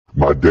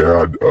My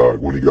dad,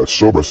 when he got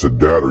sober, I said,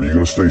 "Dad, are you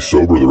going to stay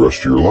sober the rest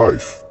of your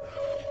life?"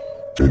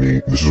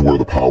 And this is where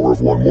the power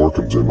of one more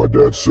comes in. My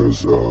dad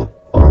says, "I don't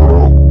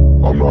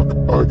know. I'm not,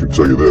 I can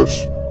tell you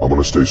this, I'm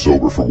going to stay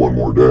sober for one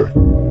more day."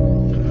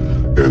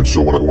 And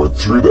so when I went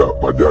through that,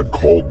 my dad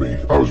called me.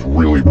 I was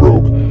really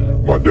broke.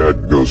 My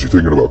dad goes, "You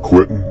thinking about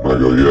quitting?" I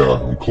go,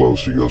 "Yeah, I'm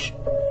close." He goes,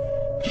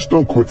 "Just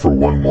don't quit for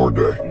one more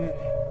day."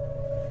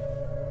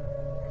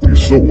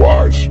 He's so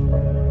wise.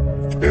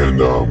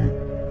 And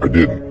I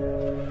didn't.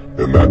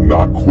 And that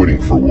not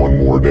quitting for one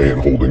more day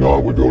and holding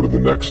on would go to the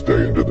next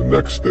day and to the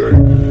next day.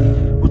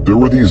 But there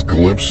were these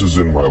glimpses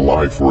in my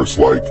life where it's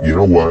like, you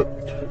know what?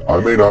 I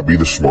may not be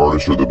the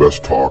smartest or the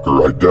best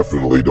talker. I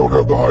definitely don't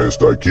have the highest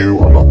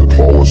IQ. I'm not the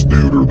tallest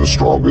dude or the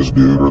strongest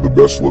dude or the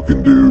best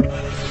looking dude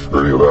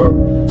or any of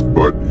that.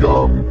 But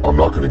I'm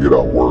not going to get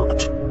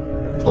outworked.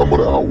 I'm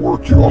going to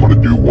outwork you. I'm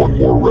going to do one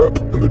more rep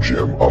in the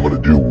gym. I'm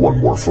going to do one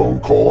more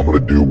phone call. I'm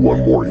going to do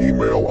one more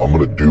email. I'm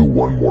going to do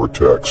one more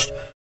text.